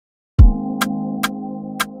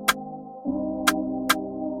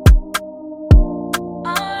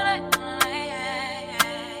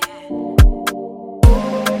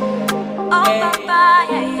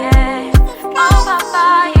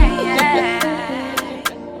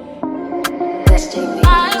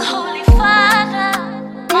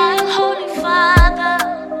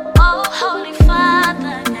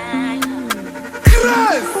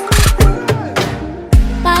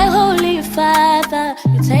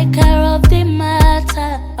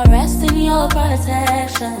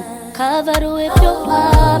protection, covered with your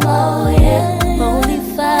armor, oh yeah. Holy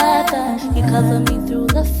Father, you cover me through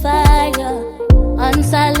the fire. On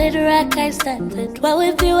solid rock I stand, to dwell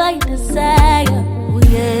with you I desire. Oh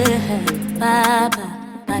yeah, Baba,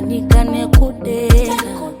 manika nekudeka.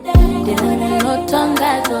 Didn't no tongue,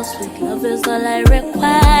 your sweet love is all I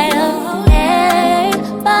require. Hey,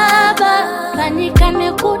 Baba, manika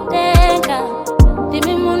nekudeka.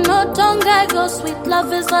 Didn't no tongue, your sweet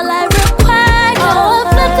love is all I require. Oh,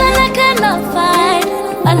 flipping I cannot find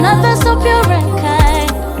another so pure and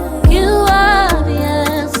kind. You are the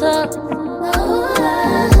answer.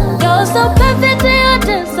 You're so perfect in your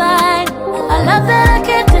design. I love that I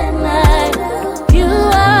can't deny. You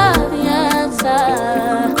are the answer.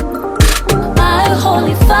 My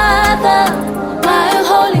holy Father, my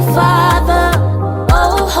holy Father,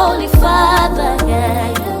 oh holy Father, yeah,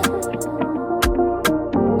 yeah.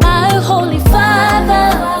 My holy Father,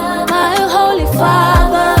 my holy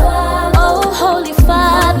Father, oh holy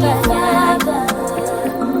Father, yeah.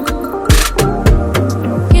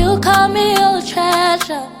 You call me your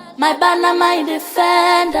treasure, my banner, my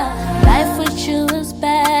defender. Life with you is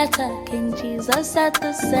better. King Jesus at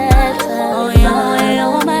the center. Oh yeah,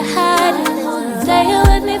 you're my hiding. Stay here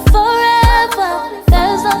with me forever.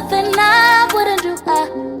 There's nothing I wouldn't do.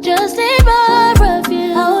 I just need more of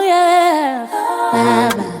you. Oh yeah,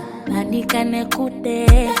 Baba, manika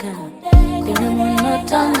nekudeka. Dimi muno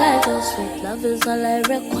tonga, your sweet love is all I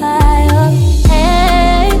require.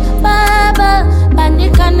 Hey, Baba,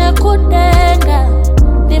 manika nekudeka.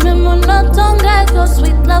 Dimi muno tonga, your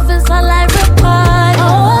sweet love is all I require.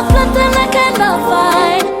 Oh, nothing I cannot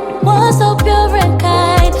find, more so pure and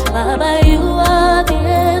kind. Baba, you are the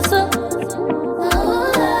answer.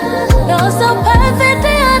 You're so perfect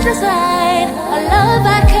in your design. A love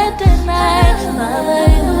I